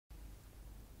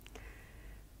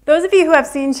Those of you who have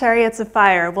seen Chariots of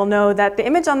Fire will know that the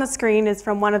image on the screen is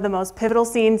from one of the most pivotal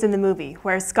scenes in the movie,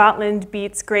 where Scotland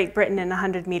beats Great Britain in a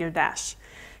 100-meter dash.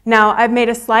 Now, I've made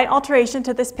a slight alteration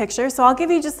to this picture, so I'll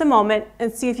give you just a moment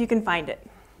and see if you can find it.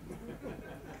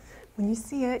 When you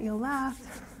see it, you'll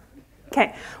laugh.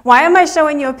 Okay, why am I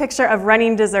showing you a picture of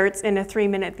running desserts in a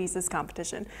 3-minute thesis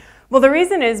competition? Well, the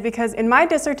reason is because in my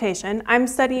dissertation, I'm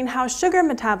studying how sugar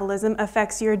metabolism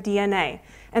affects your DNA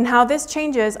and how this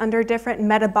changes under different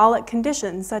metabolic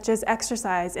conditions such as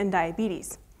exercise and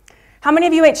diabetes. How many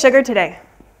of you ate sugar today?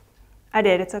 I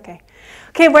did, it's okay.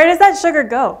 Okay, where does that sugar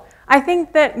go? I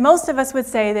think that most of us would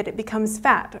say that it becomes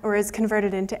fat or is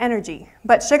converted into energy,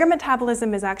 but sugar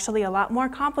metabolism is actually a lot more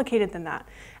complicated than that.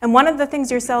 And one of the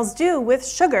things your cells do with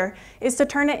sugar is to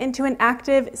turn it into an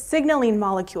active signaling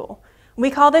molecule. We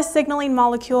call this signaling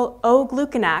molecule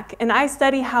O-gluconac, and I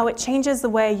study how it changes the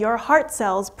way your heart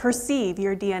cells perceive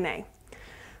your DNA.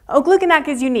 O-gluconac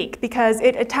is unique because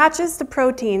it attaches to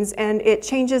proteins and it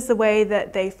changes the way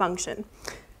that they function.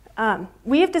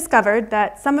 We have discovered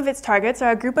that some of its targets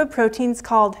are a group of proteins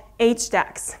called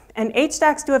HDACs. And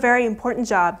HDACs do a very important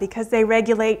job because they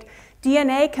regulate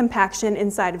DNA compaction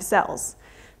inside of cells.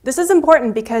 This is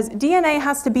important because DNA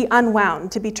has to be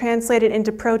unwound to be translated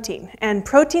into protein, and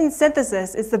protein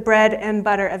synthesis is the bread and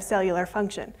butter of cellular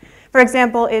function. For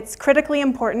example, it's critically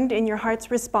important in your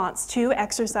heart's response to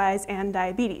exercise and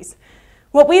diabetes.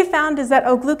 What we've found is that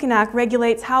O-gluconac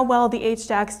regulates how well the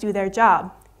HDACs do their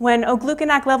job. When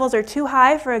O-gluconac levels are too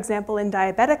high, for example in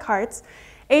diabetic hearts,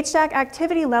 HDAC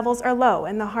activity levels are low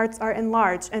and the hearts are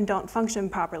enlarged and don't function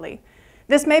properly.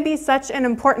 This may be such an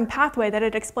important pathway that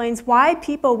it explains why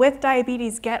people with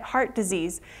diabetes get heart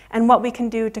disease and what we can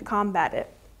do to combat it.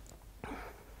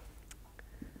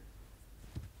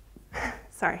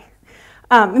 Sorry.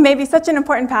 It may be such an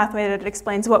important pathway that it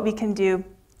explains what we can do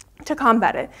to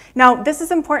combat it. Now, this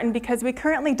is important because we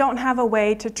currently don't have a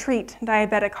way to treat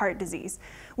diabetic heart disease.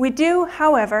 We do,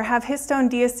 however, have histone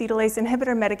deacetylase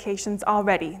inhibitor medications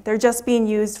already. They're just being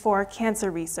used for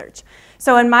cancer research.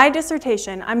 So in my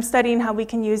dissertation, I'm studying how we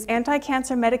can use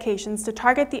anti-cancer medications to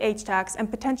target the HDACs and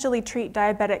potentially treat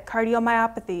diabetic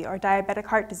cardiomyopathy or diabetic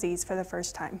heart disease for the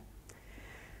first time.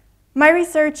 My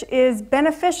research is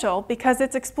beneficial because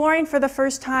it's exploring for the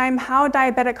first time how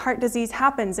diabetic heart disease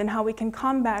happens and how we can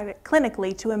combat it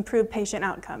clinically to improve patient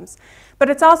outcomes. But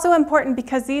it's also important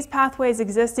because these pathways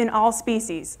exist in all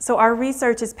species, so our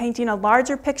research is painting a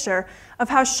larger picture of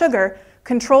how sugar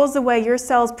controls the way your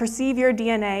cells perceive your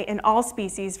DNA in all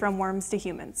species from worms to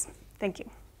humans. Thank you.